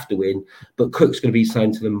we have to win, but Cook's going to be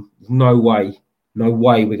saying to them, no way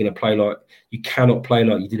we're going to play like you cannot play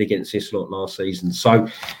like you did against this lot last season. So,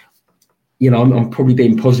 I'm probably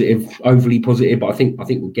being overly positive, but I think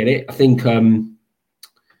we'll get it. I think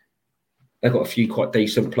they've got a few quite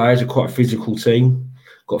decent players, a quite a physical team,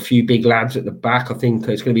 got a few big lads at the back. I think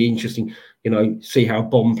it's going to be interesting, see how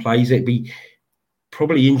Bond plays. It'd be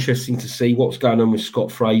probably interesting to see what's going on with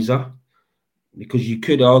Scott Fraser, because you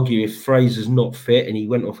could argue if Fraser's not fit and he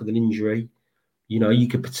went off with an injury, you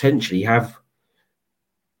could potentially have,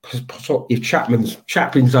 if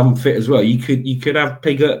Chaplin's unfit as well, you could have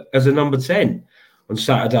Pigott as a number 10 on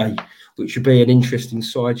Saturday, which would be an interesting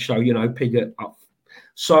sideshow, Pigott up.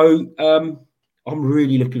 So I'm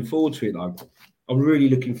really looking forward to it, though. I'm really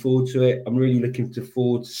looking forward to it. I'm really looking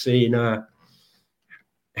forward to seeing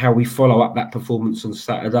how we follow up that performance on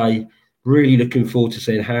Saturday. Really looking forward to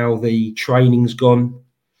seeing how the training's gone.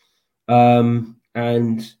 And,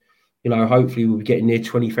 hopefully we'll be getting near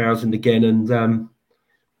 20,000 again, and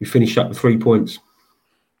we finish up with 3 points.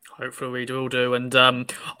 Hopefully we will do. And I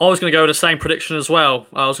was going to go with the same prediction as well.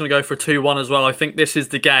 I was going to go for 2-1 as well. I think this is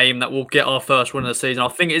the game that will get our first win of the season. I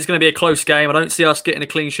think it's going to be a close game. I don't see us getting a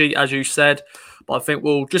clean sheet, as you said, but I think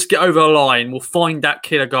we'll just get over the line. We'll find that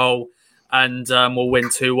killer goal and we'll win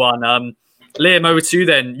 2-1. Liam, over to you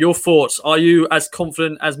then. Your thoughts. Are you as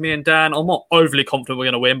confident as me and Dan? I'm not overly confident we're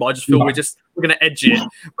going to win, but I just feel we're going to edge it,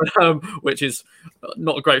 which is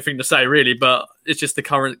not a great thing to say, really, but it's just the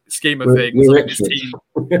current scheme of things. We're Ipswich.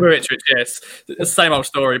 We're Ipswich, yes. The same old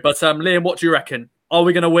story. But Liam, what do you reckon? Are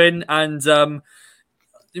we going to win? And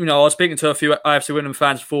I was speaking to a few AFC Wyndham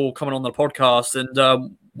fans before coming on the podcast,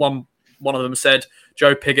 and one of them said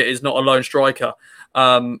Joe Pigott is not a lone striker.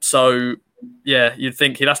 So yeah, you'd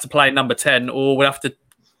think he'd have to play number 10, or we'd have to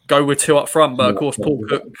go with 2 up front. But of course,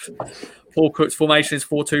 Paul Cook's formation is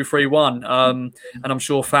 4-2-3-1, and I'm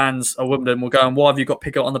sure fans of Wimbledon will go, and why have you got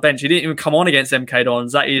Pigott on the bench? He didn't even come on against MK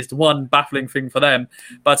Dons. That is the one baffling thing for them.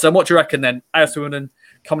 But what do you reckon then? AFC Wimbledon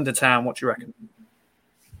coming to town, what do you reckon?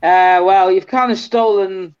 Well, you've kind of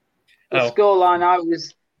stolen the scoreline I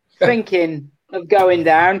was thinking of going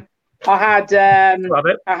down. I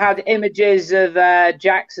had images of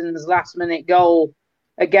Jackson's last-minute goal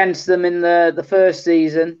against them in the first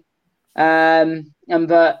season, and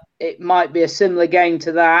that it might be a similar game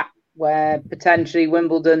to that, where potentially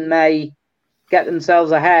Wimbledon may get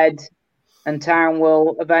themselves ahead and Town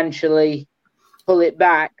will eventually pull it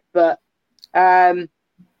back. But I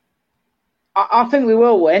think we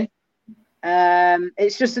will win.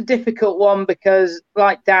 It's just a difficult one because,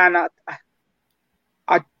 like Dan,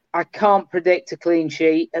 I can't predict a clean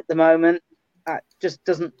sheet at the moment. That just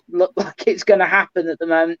doesn't look like it's going to happen at the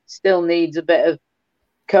moment. Still needs a bit of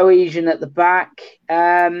cohesion at the back.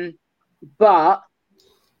 But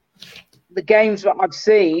the games that I've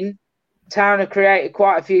seen, Town have created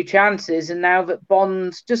quite a few chances, and now that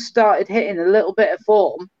Bond's just started hitting a little bit of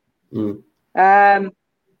form,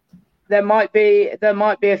 there might be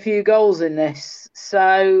a few goals in this.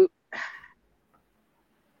 So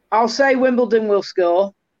I'll say Wimbledon will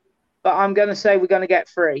score, but I'm going to say we're going to get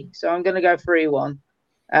 3. So I'm going to go 3-1.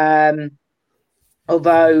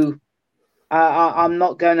 Although I'm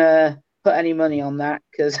not going to put any money on that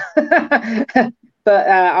because, but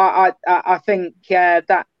I think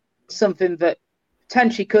that's something that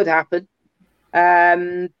potentially could happen.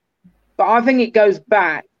 But I think it goes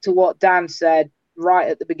back to what Dan said right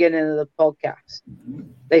at the beginning of the podcast.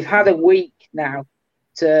 They've had a week now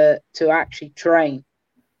to actually train.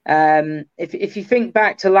 If you think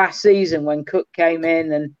back to last season when Cook came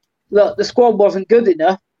in, and look, the squad wasn't good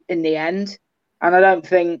enough in the end, and I don't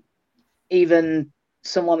think even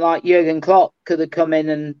someone like Jurgen Klopp could have come in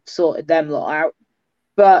and sorted them lot out.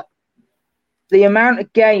 But the amount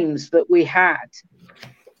of games that we had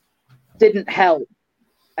didn't help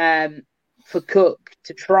for Cook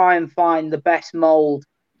to try and find the best mould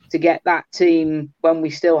to get that team when we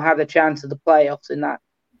still had a chance of the playoffs in that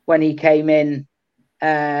when he came in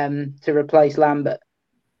to replace Lambert.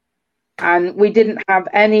 And we didn't have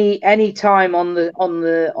any time on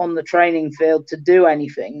the training field to do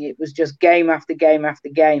anything. It was just game after game after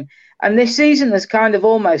game. And this season has kind of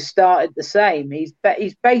almost started the same. He's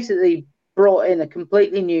basically brought in a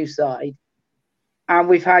completely new side, and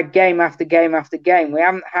we've had game after game after game. We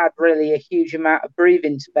haven't had really a huge amount of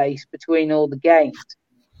breathing space between all the games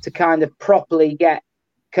to kind of properly get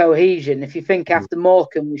cohesion. If you think after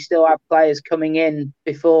Morecambe, we still have players coming in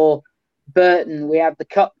before Burton. We had the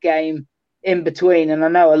cup game in between, and I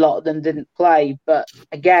know a lot of them didn't play, but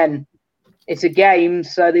again, it's a game,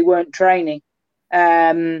 so they weren't training.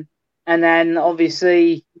 And then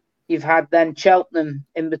obviously you've had then Cheltenham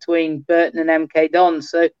in between Burton and MK Dons.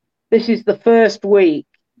 So this is the first week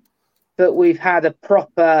that we've had a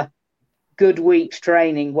proper good week's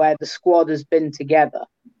training where the squad has been together.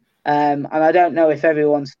 And I don't know if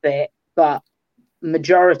everyone's fit, but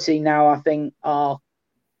majority now I think are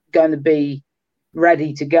going to be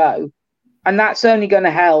ready to go. And that's only going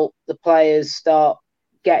to help the players start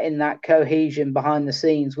getting that cohesion behind the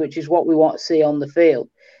scenes, which is what we want to see on the field.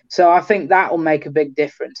 So I think that will make a big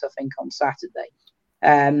difference, I think, on Saturday.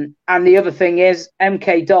 And the other thing is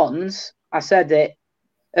MK Dons, I said it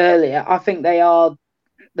earlier, I think they are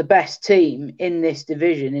the best team in this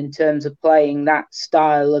division in terms of playing that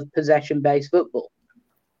style of possession-based football.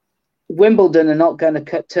 Wimbledon are not going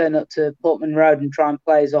to turn up to Portman Road and try and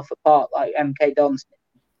play us off a park like MK Dons did.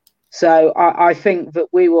 So I think that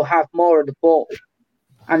we will have more of the ball,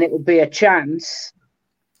 and it will be a chance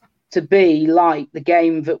to be like the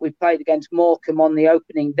game that we played against Morecambe on the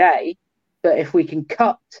opening day. But if we can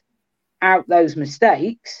cut out those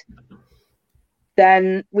mistakes,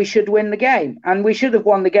 then we should win the game. And we should have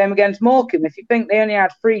won the game against Morecambe. If you think they only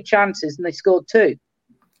had 3 chances and they scored 2,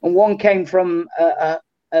 and one came from a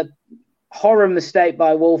horror mistake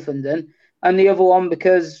by Wolfenden, and the other one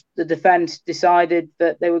because the defence decided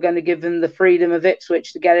that they were going to give them the freedom of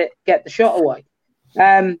Ipswich to get the shot away.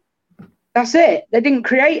 That's it. They didn't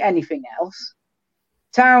create anything else.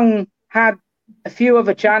 Town had a few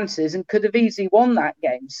other chances and could have easily won that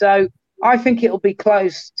game. So I think it'll be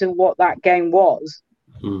close to what that game was.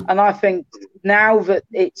 And I think now that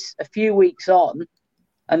it's a few weeks on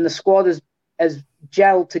and the squad has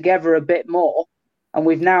gelled together a bit more, and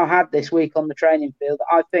we've now had this week on the training field,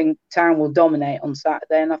 I think Town will dominate on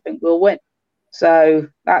Saturday, and I think we'll win. So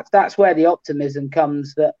that's where the optimism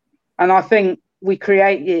comes. And I think we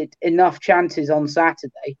created enough chances on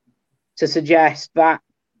Saturday to suggest that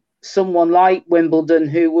someone like Wimbledon,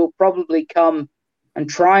 who will probably come and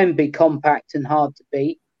try and be compact and hard to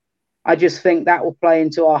beat, I just think that will play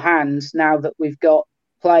into our hands now that we've got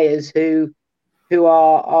players who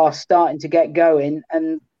are starting to get going,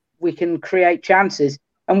 and we can create chances.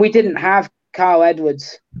 And we didn't have Kyle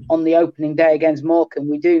Edwards on the opening day against Morecambe.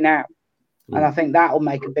 We do now. And I think that will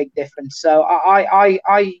make a big difference. So I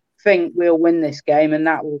think we'll win this game, and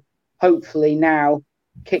that will hopefully now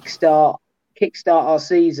kickstart our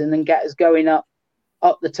season and get us going up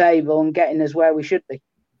the table and getting us where we should be.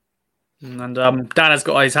 And Dan has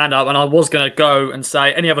got his hand up, and I was going to go and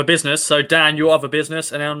say any other business. So Dan, your other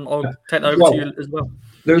business, and then I'll take that over to you as well.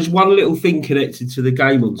 There's one little thing connected to the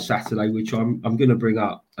game on Saturday, which I'm going to bring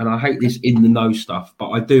up, and I hate this in the know stuff, but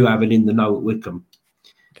I do have an in the know at Wycombe.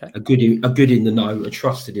 Okay. A good in the know, a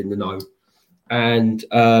trusted in the know, and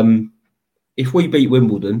if we beat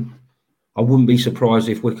Wimbledon, I wouldn't be surprised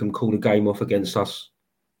if Wycombe called a game off against us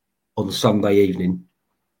on Sunday evening.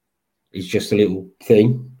 It's just a little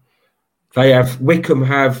thing. Wycombe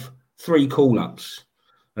have 3 call-ups: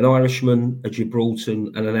 an Irishman, a Gibraltar,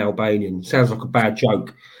 and an Albanian. Sounds like a bad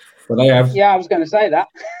joke, but they have. Yeah, I was going to say that.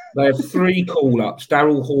 They have 3 call-ups: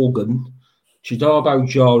 Daryl Horgan, Chidabo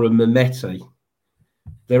Jar, and Mehmeti.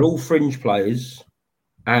 They're all fringe players,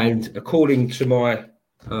 and according to my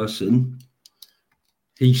person,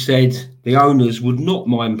 he said the owners would not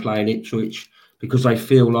mind playing Ipswich because they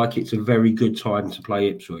feel like it's a very good time to play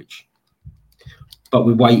Ipswich. But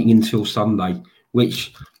we're waiting until Sunday,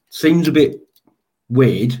 which seems a bit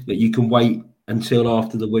weird that you can wait until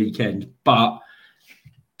after the weekend. But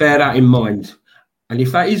bear that in mind. And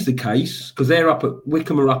if that is the case, because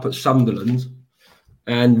Wycombe are up at Sunderland,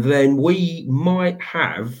 and then we might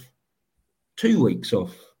have 2 weeks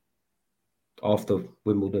off after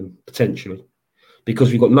Wimbledon, potentially.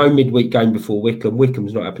 Because we've got no midweek game before Wycombe.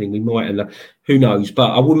 Wycombe's not happening. We might, and who knows?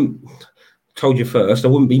 But I wouldn't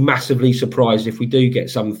be massively surprised if we do get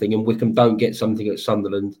something and Wycombe don't get something at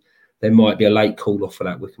Sunderland. There might be a late call off for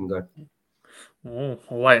that Wycombe game. We'll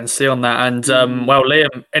wait and see on that. And,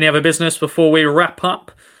 Liam, any other business before we wrap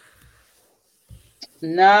up?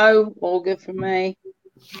 No, all good for me.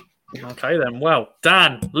 Okay, then. Well,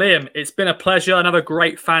 Dan, Liam, it's been a pleasure. Another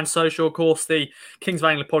great fan social. Of course, the Kings of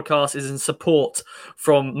Anglia podcast is in support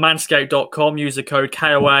from manscaped.com. Use the code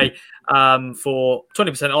KOA for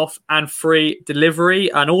 20% off and free delivery.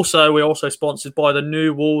 And also, we're also sponsored by the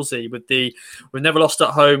new Wolsey with the We've Never Lost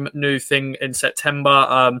at Home new thing in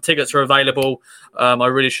September. Tickets are available. I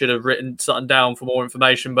really should have written something down for more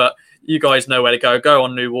information, but you guys know where to go. Go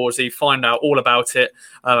on New Wolsey, find out all about it.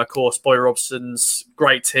 Of course, Boy Robson's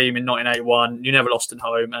great team in 1981. You never lost at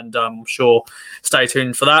home, and I'm sure stay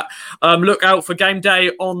tuned for that. Look out for game day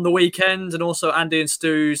on the weekend, and also Andy and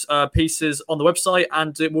Stu's pieces on the website.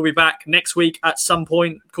 And we'll be back next week at some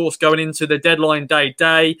point, of course, going into the deadline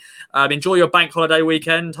day. Enjoy your bank holiday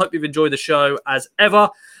weekend. Hope you've enjoyed the show as ever.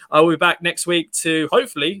 We'll be back next week to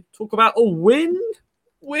hopefully talk about a win,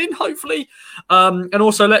 hopefully. And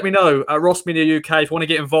also let me know at Ross Media UK if you want to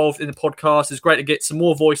get involved in the podcast. It's great to get some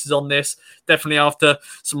more voices on this, definitely after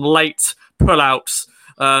some late pullouts.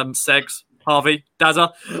 Segs, Harvey,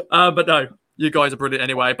 Dazza. But no, you guys are brilliant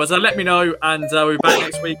anyway. But let me know, and we'll be back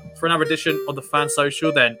next week for another edition of the Fan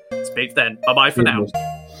Social then. Speak then. Bye-bye for now.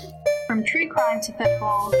 From true crime to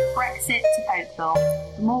football, Brexit to folklore.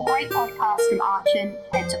 For more great podcasts from Archon,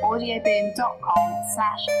 head to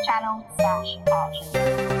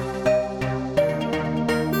audioboom.com/channel/Archon.